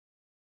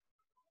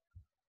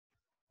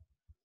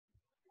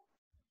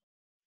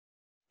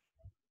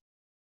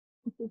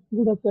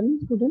Good afternoon,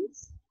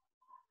 students.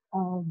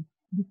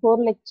 Before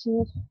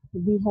lecture,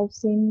 we have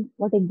seen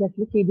what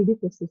exactly KDD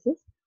processes,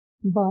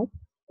 but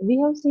we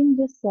have seen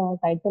this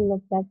title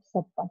of that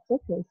subpart.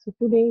 Okay, so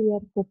today we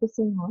are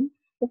focusing on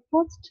the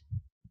first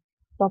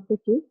topic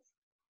is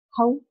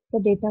how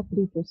the data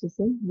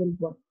pre-processing will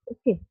work.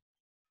 Okay,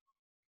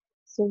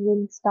 so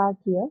we'll start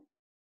here.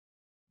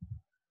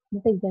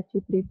 What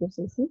exactly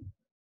pre-processing?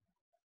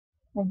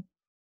 And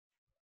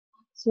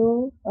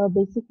so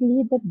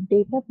basically, the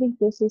data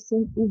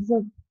pre-processing is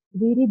a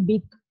very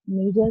big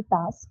major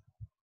task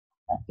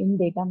in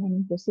data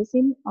mining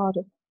processing or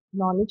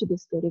knowledge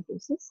discovery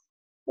process.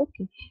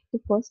 Okay, the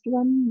first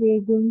one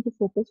we're going to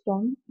focus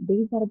on,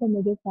 these are the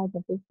major part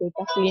of this: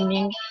 data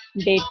cleaning,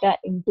 data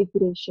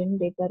integration,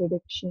 data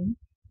reduction,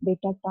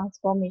 data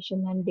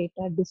transformation, and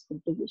data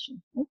discretization.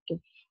 Okay,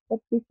 but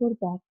before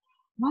that,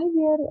 why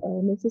we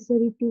are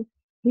necessary to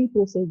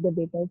pre-process the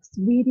data? It's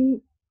very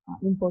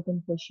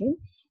important question.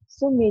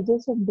 So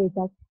measures of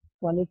data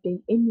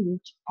quality in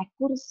which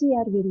accuracy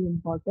are very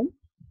important,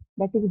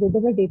 that is whether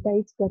the data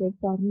is correct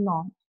or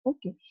not.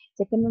 Okay.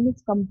 Second one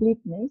is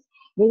completeness,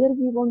 whether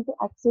we want to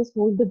access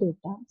all the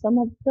data. Some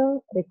of the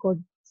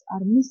records are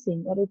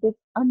missing or it is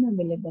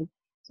unavailable.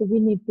 So we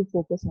need to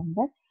focus on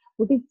that.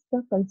 What is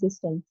the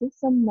consistency?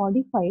 Some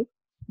modified,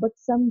 but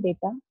some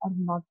data are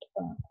not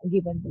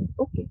given there.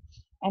 Okay.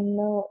 And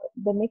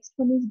the next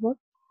one is what?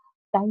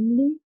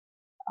 Timely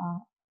uh,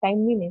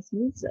 Timeliness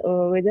means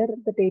whether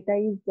the data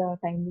is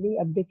timely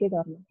updated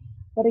or not.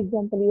 For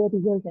example, your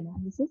result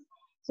analysis.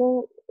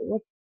 So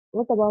what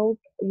about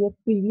your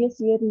previous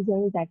year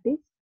result? That is,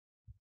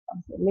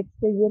 let's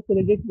say your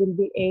credit will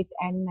be 8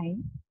 and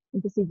 9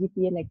 into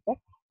CGPA like that.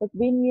 But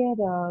when we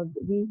are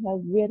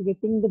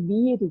getting the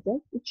BA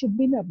result, it should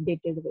be in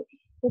updated way.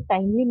 So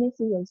timeliness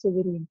is also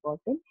very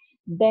important.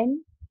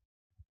 Then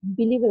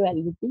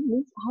believability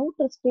means how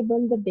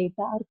trustable the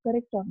data are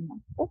correct or not.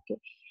 Okay,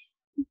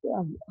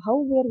 how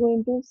we are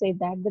going to say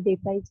that the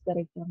data is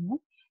correct or not.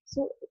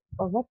 So,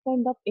 what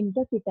kind of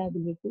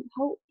interpretability,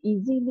 how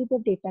easily the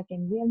data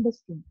can be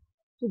understood.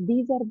 So,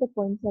 these are the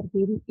points are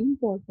very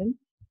important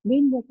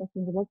when we are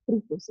talking about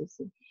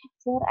pre-processing.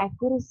 For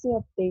accuracy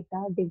of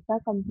data, data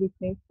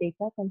completeness,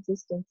 data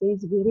consistency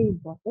is very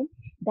important.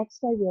 That's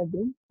why we are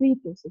doing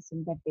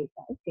pre-processing that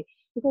data. Okay,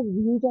 because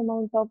huge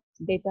amount of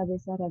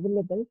database are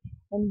available,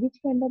 and which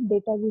kind of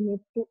data we need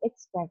to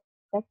extract.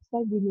 That's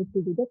why we need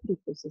to do the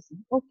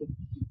pre-processing. Okay.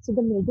 So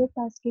the major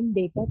task in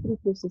data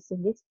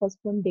pre-processing is first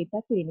one,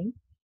 data cleaning.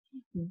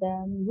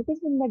 Then what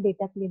is meant by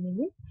data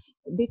cleaning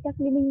is, data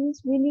cleaning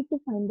means we need to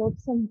find out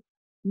some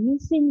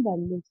missing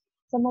values.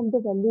 Some of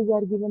the values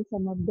are given,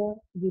 some of the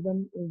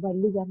given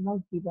values are not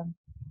given.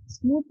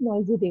 Smooth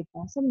noisy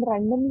data. Some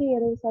randomly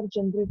errors are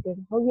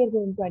generated. How we are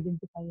going to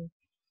identify it?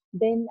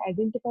 Then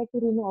identify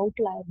to remove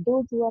outlier,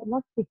 those who are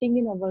not fitting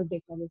in our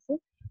databases.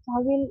 So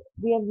how will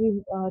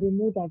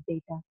remove that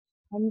data?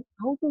 And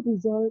how to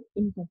resolve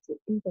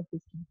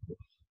inconsistency.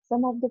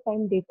 Some of the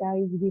time data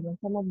is given,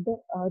 some of the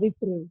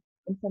retrieved,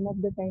 and some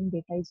of the time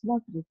data is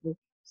not retrieved.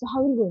 So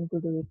how are we going to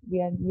do it?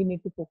 We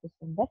need to focus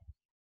on that.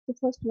 The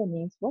first one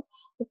is what?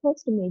 The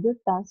first major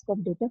task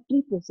of data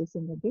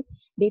pre-processing. Okay?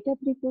 Data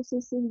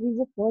pre-processing is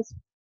the first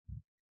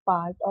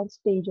part or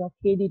stage of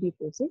KDD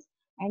process,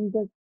 and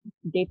the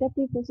data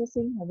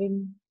pre-processing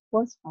having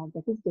first part,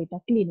 that is data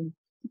cleaning.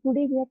 So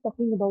today we are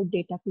talking about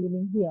data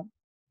cleaning here.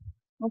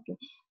 Okay,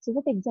 so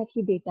what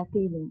exactly data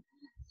cleaning?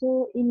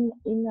 So in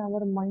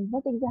our mind,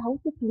 what exactly how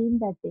to clean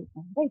that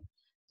data, right?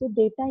 So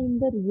data in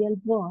the real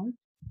world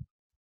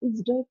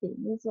is dirty.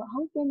 So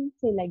how can you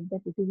say like that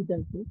it is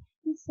dirty?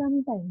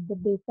 Sometimes the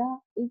data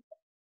is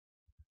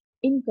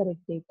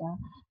incorrect data,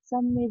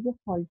 some may be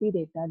faulty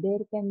data, there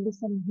can be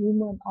some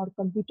human or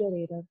computer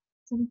error,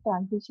 some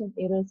transition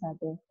errors are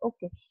there.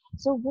 Okay,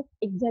 so what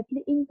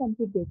exactly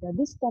incomplete data?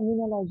 This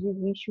terminology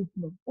we should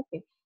know.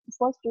 Okay,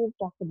 first we'll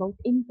talk about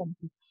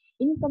incomplete.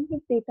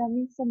 Incomplete data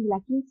means some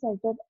lacking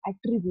certain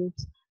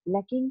attributes,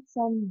 lacking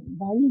some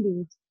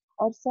values,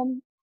 or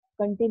some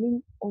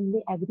containing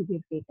only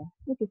aggregate data.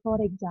 Okay, for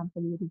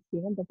example, it is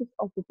given that is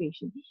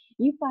occupation.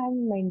 If I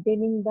am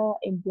maintaining the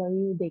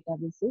employee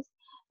databases,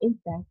 in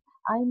fact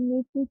I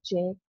need to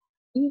check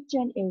each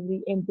and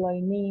every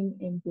employee name,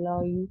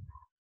 employee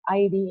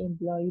ID,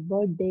 employee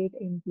birth date,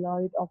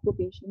 employee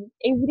occupation.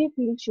 Every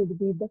field should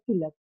be the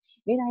fill-up.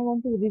 When I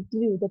want to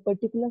retrieve the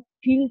particular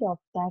field of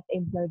that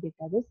employee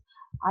database,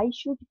 I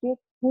should get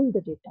full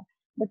the data.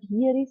 But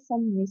here is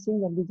some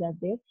missing values are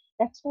there.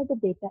 That's why the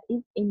data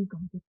is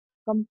incomplete.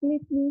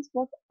 Complete means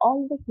what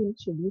all the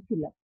fields should be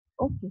filled up.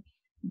 Okay.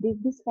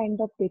 This kind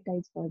of data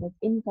is called as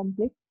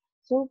incomplete.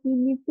 So we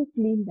need to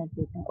clean that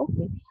data.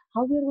 Okay.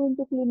 How we are going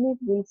to clean it,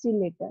 we'll see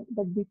later.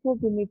 But before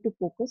we need to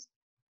focus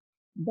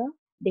the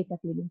data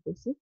cleaning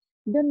process.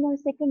 Then my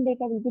second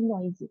data will be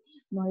noisy.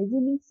 Noisy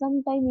means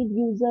sometimes it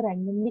gives a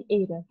randomly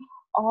error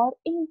or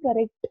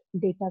incorrect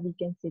data, we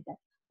can say that.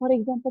 For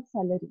example,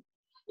 salary.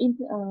 In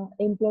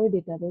employee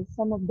database,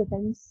 some of the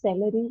times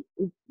salary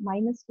is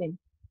 -10.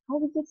 How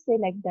we just say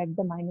like that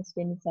the minus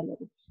 10 is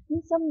salary?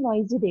 Means some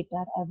noisy data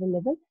are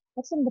available,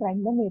 but some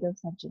random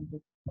errors are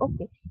generated.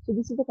 Okay, so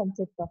this is the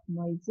concept of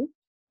noisy.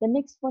 The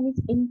next one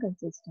is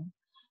inconsistent.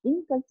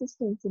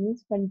 Inconsistency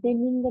means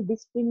containing a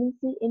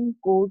discrepancy in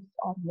codes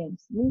or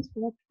names. Means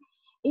what?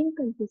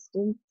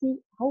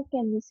 Inconsistency, how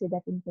can we say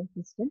that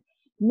inconsistent?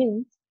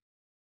 Means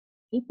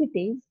if it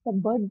is the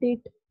birth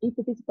date, if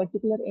it is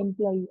particular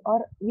employee,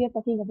 or we are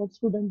talking about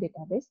student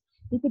database,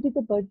 if it is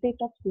the birth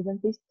date of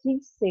student is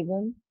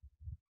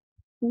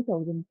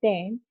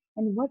 3/7/2010,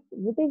 and what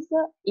is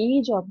the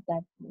age of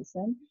that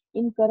person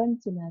in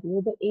current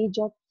scenario, the age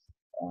of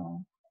uh,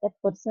 that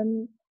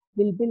person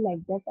will be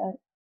like that.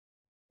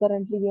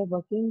 Currently we are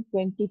working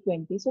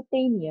 2020, so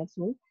 10 years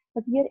old,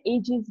 but here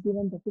age is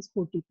given that is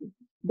 42.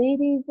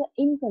 There is a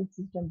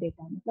inconsistent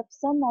data. But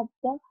some of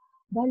the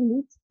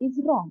values is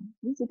wrong,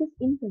 means it is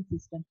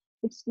inconsistent.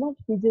 It's not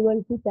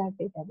visible to that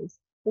database.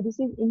 So this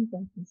is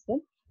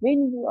inconsistent.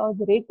 When you are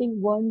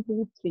rating 1,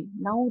 2, 3,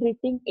 now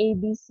rating A,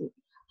 B, C.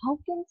 How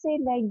can say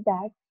like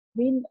that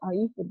when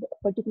if a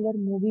particular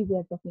movie we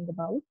are talking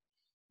about,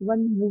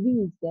 one movie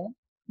is there,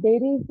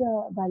 there is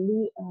a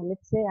value,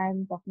 let's say I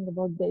am talking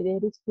about there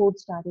is 4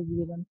 star is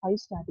given, 5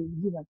 star is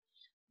given.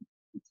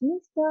 It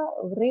means the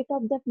rate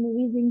of that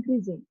movie is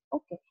increasing.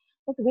 Okay,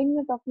 but when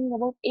you're talking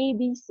about A,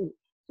 B, C,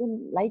 so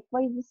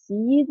likewise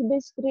C is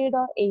best grade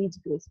or A is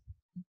best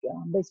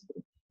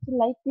grade. So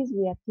like this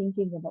we are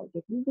thinking about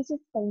it. This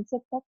is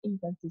concept of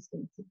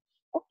inconsistency.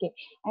 Okay,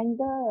 and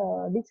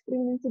the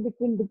discriminancy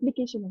between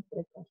duplication of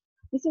records.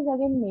 This is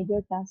again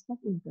major task of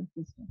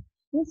inconsistency.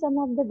 In some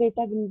of the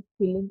data will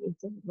feeling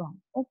it's wrong.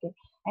 Okay,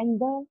 and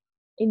the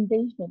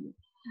intentionally.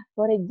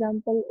 For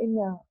example, in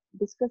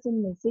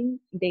discussing missing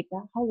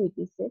data, how it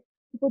is said,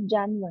 put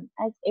Jan 1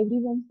 as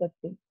everyone's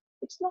birthday.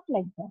 It's not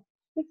like that.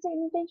 It's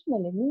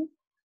intentionally. Means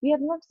we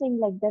are not saying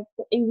like that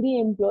every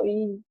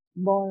employee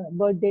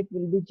birth date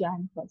will be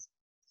Jan 1st.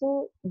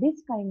 So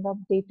this kind of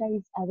data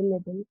is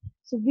available.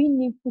 So we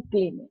need to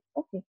claim it.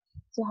 Okay.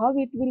 So how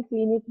it will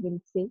clean it,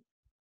 we'll say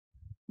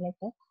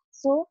later.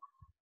 So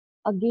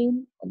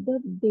again, the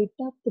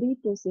data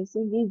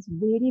pre-processing is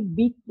very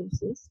big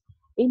process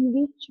in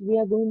which we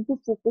are going to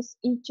focus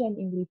each and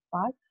every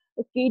part.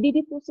 The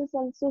KDD process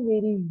also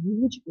very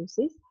huge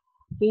process.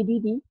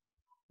 KDD,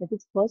 that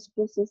is first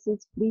process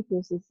is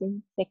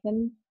pre-processing.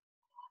 Second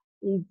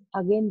is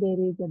again there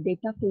is a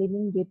data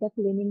cleaning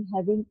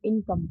having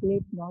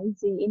incomplete,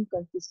 noisy,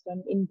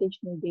 inconsistent,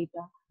 intentional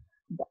data.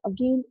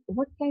 Again,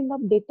 what kind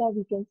of data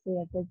we can say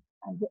as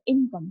a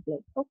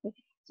incomplete? Okay,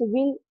 so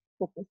we'll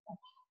focus that.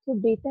 So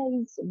data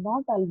is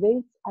not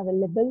always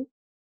available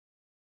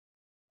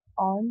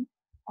on,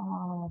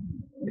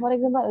 um, for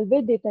example,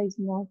 always data is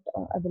not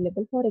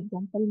available. For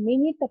example,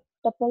 many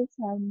tuples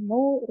have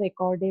no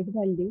recorded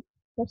value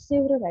for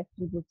several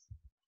attributes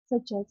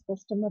such as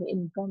customer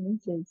income and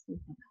sales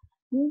data.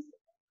 Means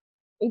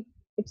it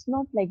it's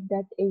not like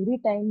that every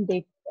time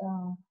they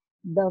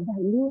the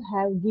value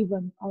have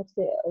given or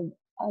say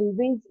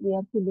always we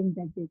are filling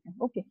that data.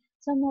 Okay,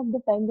 some of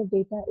the time the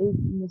data is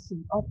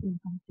missing or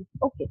incomplete.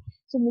 Okay,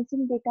 so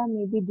missing data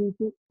may be due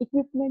to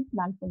equipment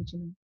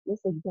malfunctioning.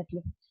 Yes,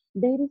 exactly.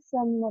 There is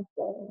some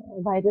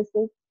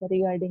viruses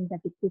regarding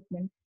that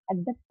equipment.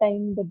 At that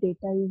time the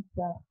data is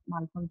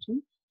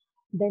malfunction.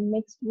 Then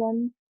next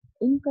one,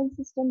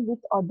 inconsistent with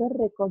other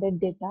recorded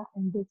data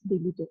and just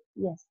deleted.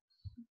 Yes,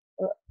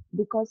 uh,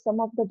 because some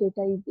of the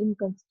data is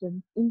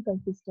inconsistent,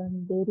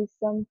 there is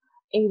some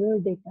error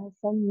data,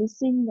 some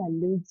missing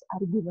values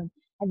are given.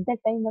 At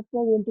that time, what we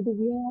are going to do,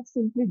 we have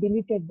simply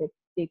deleted that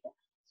data.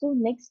 So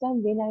next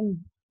time when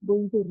I'm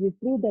going to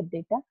retrieve that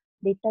data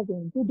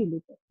going to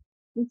delete it.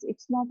 Means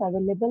it's not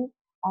available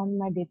on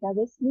my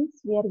database,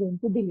 means we are going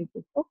to delete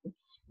it. Okay.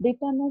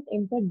 Data not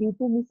entered due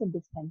to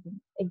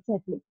misunderstanding.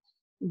 Exactly.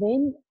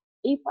 When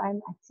if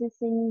I'm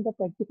accessing the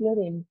particular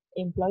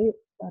employee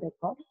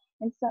record,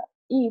 and so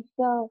if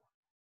the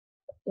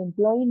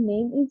employee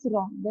name is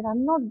wrong, then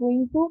I'm not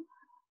going to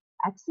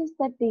access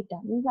that data.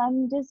 Means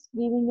I'm just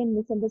giving a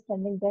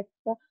misunderstanding that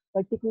the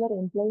particular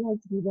employee has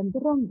given the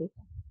wrong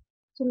data.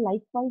 So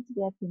likewise,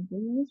 we are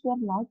thinking means we are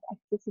not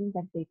accessing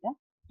that data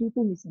due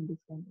to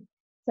misunderstanding.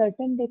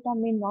 Certain data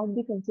may not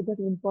be considered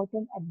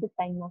important at the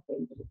time of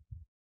entry.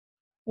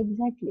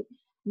 Exactly.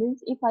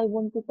 Means if I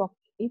want to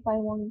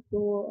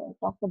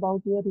talk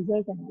about your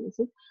result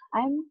analysis, I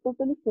am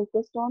totally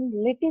focused on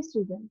latest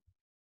result,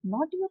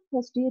 not your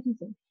first year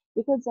result.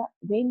 Because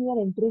when you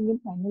are entering in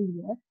final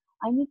year,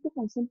 I need to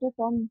concentrate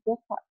on the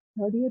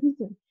third year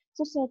result.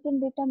 So certain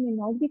data may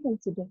not be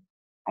considered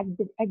at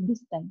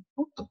this time.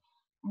 Okay.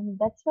 And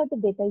that's why the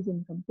data is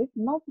incomplete,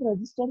 not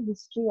register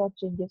history or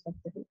changes of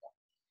the data.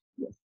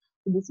 Yes.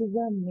 So this is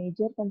a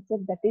major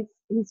concept, that is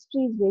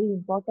history is very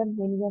important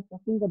when we are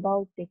talking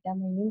about data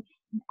mining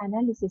and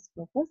analysis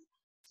purpose.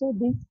 So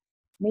these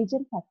major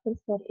factors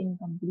for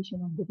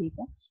incompletion of the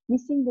data.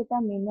 Missing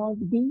data may not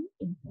be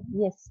income.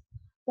 Yes.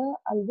 So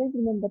always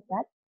remember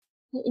that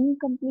the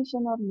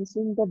incompletion or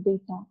missing the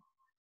data,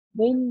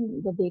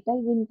 when the data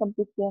is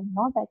incomplete, we are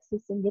not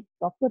accessing it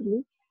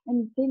properly,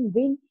 and then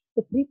when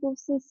The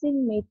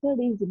pre-processing method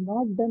is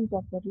not done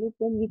properly,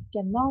 then we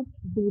cannot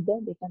do the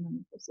data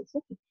mining process.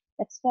 Okay,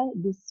 that's why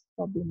this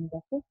problem is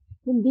occurred.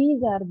 Then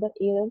these are the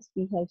errors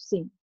we have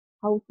seen.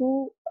 How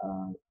to,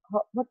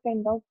 what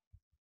kind of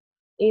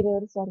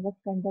errors or what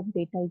kind of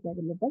data is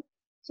available.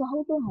 So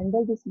how to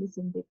handle this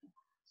missing data?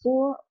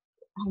 So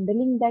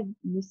handling that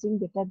missing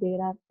data,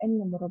 there are n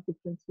number of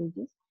different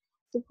stages.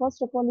 So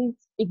first of all is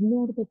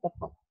ignore the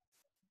tuple.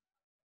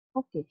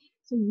 Okay,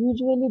 so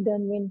usually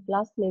done when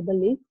class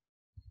label is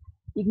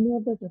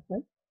ignore the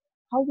tuple.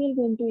 How we are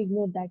going to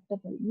ignore that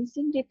tuple?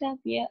 Missing data,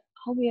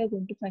 how we are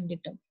going to find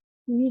it out?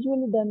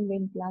 Usually done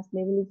when class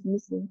level is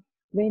missing,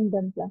 when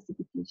done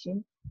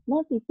classification,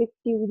 not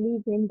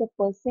effectively when the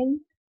percent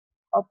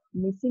of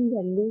missing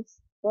values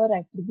per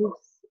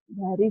attributes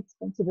varies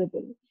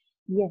considerably.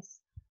 Yes,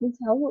 means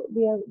how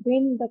we are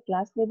when the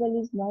class label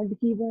is not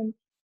given,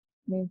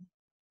 means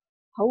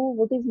how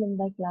what is meant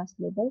by class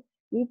label?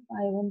 If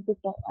I want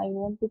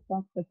to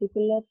talk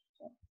particular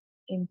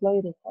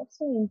employee record,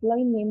 so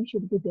employee name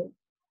should be there.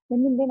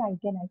 Then I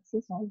can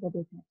access all the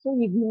data. So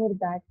ignore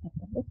that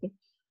happen. Okay.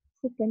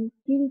 Second,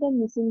 fill the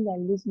missing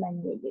values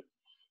manually.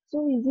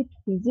 So is it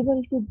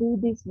feasible to do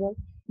this work?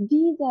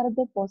 These are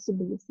the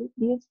possibilities.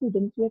 Dear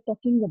students, we are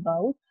talking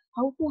about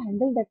how to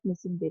handle that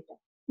missing data.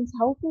 Means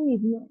how to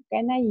ignore,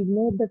 can I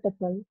ignore the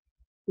tuple?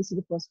 This is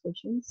the first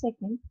question.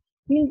 Second,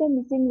 fill the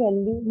missing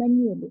value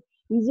manually.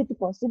 Is it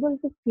possible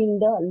to fill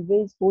the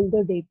always hold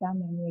the data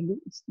manually?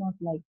 It's not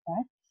like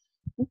that.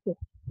 Okay.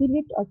 Fill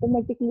it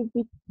automatically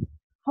with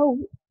how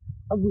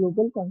a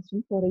global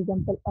constant, for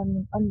example,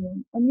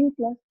 unknown, a new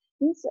class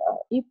means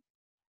if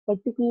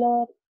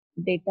particular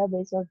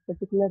database or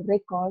particular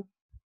record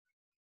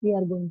we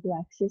are going to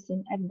access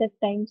in at that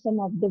time some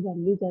of the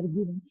values are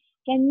given.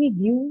 Can we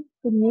give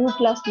the new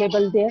class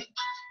label there?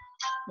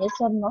 Yes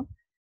or no?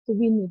 So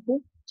we need to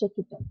check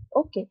it out.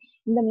 Okay.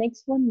 In the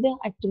next one, the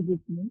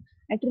attribute mean.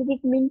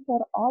 Attribute mean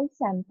for all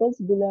samples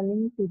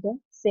belonging to the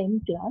same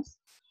class.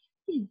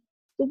 Hmm.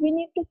 So we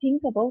need to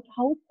think about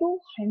how to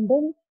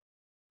handle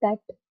that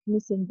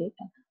missing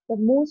data. The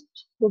most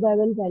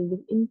probable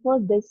value infer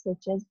this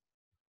such as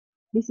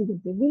this is it.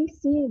 We'll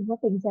see what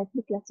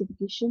exactly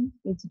classification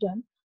is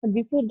done. But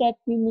before that,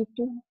 we need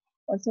to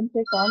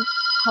concentrate on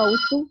how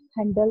to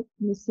handle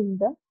missing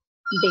the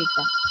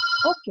data.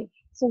 Okay.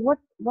 So what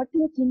do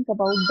you think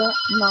about the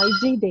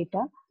noisy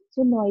data?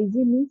 So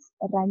noisy means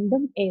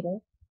random error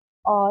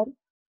or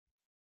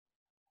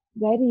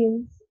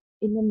variance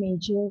in a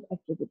major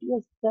activity.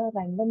 Yes, the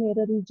random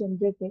error is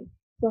generated.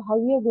 So how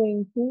we are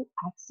going to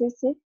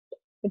access it?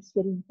 It's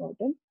very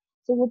important.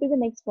 So what is the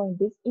next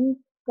point is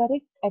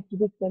incorrect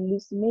attribute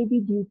values may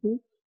be due to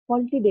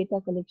faulty data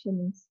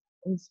collection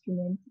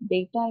instruments,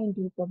 data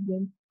entry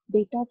problem,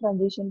 data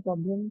transition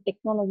problem,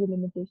 technology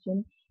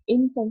limitation,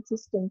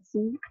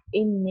 inconsistency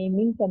in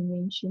naming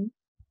convention,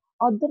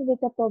 other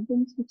data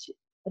problems which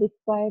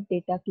require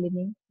data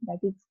cleaning, that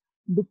is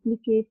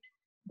duplicate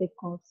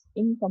records,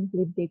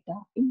 incomplete data,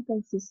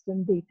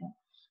 inconsistent data.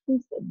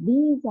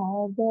 These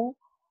are the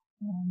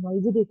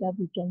noisy data,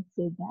 we can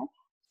say that.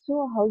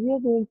 So how we are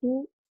going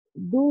to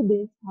do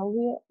this, how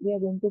we are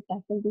going to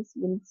tackle this,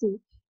 we'll see.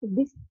 So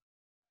this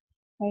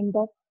kind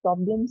of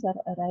problems are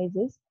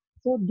arises.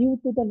 So due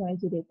to the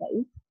noisy data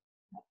is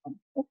happen.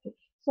 Okay.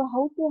 So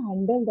how to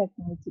handle that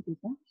noisy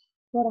data?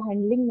 For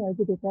handling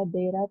noisy data,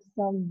 there are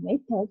some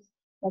methods.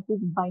 That is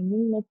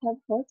binding method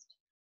first,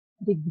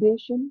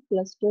 regression,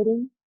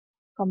 clustering,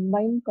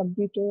 combined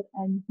computer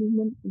and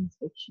human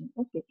inspection.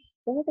 Okay,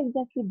 so what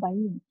exactly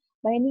binding?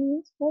 Binding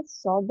means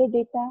first sort the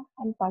data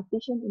and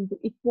partition into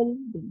equal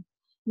bins.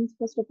 Means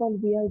first of all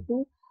we have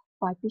to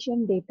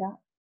partition data.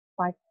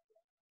 Part,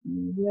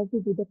 we have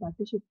to do the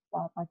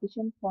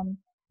partition from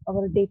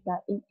our data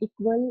in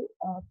equal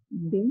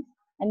bins,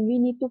 and we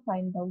need to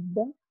find out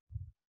the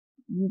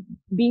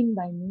bean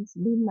bindings,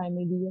 bean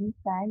medium,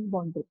 and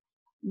boundary.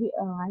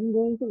 I'm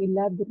going to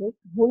elaborate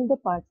whole the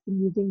parts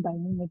using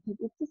binding method.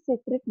 It's a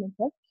separate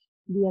method.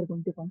 We are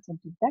going to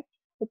concentrate that.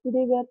 But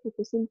today we are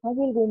focusing how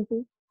we are going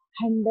to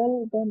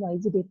handle the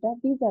noisy data.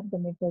 These are the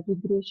methods: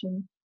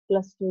 regression,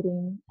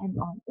 clustering, and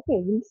all.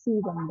 Okay, we'll see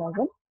one by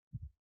one.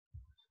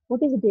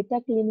 What is data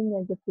cleaning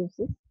as a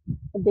process?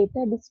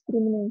 Data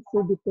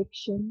discriminancy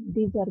detection.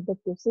 These are the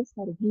process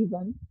are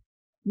given.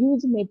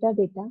 Use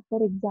metadata,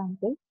 for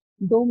example,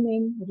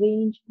 domain,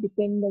 range,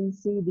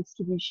 dependency,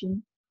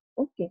 distribution.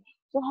 Okay,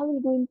 so how are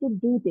we going to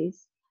do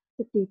this?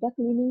 So data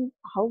cleaning,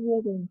 how we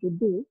are going to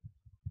do?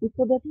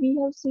 Before that, we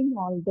have seen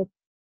all the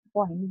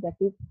points, that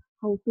is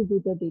how to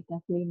do the data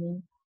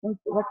cleaning,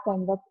 what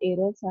kind of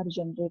errors are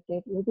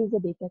generated, what is the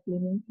data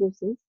cleaning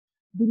process.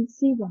 We'll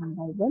see one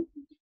by one.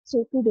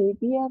 So today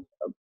we are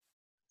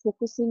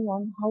focusing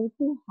on how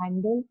to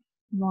handle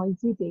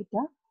noisy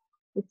data.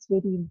 It's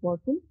very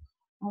important.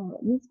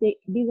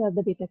 These are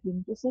the data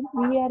cleaning process.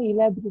 We are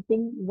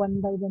elaborating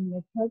one by one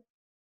method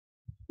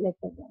later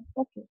on.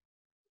 Okay,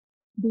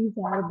 these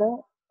are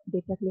the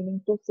data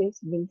cleaning process.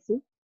 We'll see.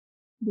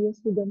 Dear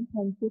student,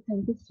 thank you.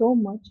 Thank you so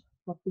much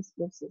for this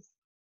process,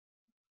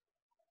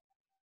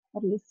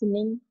 for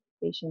listening.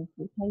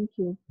 patiently. Thank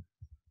you.